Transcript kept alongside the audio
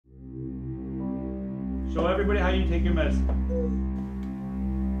Show everybody how you take your medicine.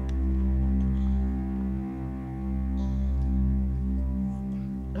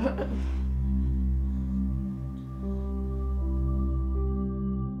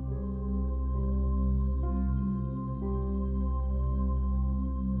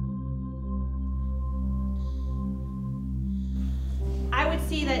 I would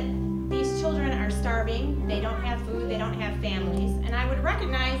see that these children are starving, they don't have food, they don't have families, and I would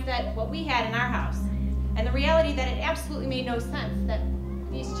recognize that what we had in our house, and the reality that it absolutely made no sense that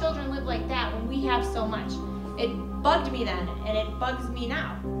these children live like that when we have so much. It bugged me then, and it bugs me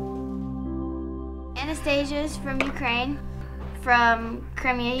now. Anastasia's from Ukraine, from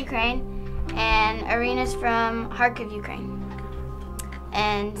Crimea, Ukraine, and Irina's from Kharkiv, Ukraine.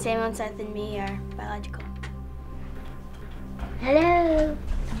 And Samuel, Seth, and me are biological. Hello.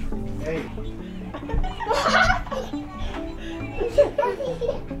 Hey.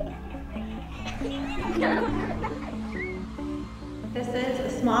 This is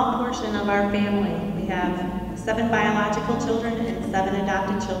a small portion of our family. We have 7 biological children and 7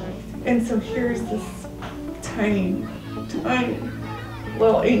 adopted children. And so here's this tiny, tiny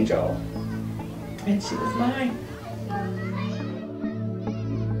little angel. And she was mine.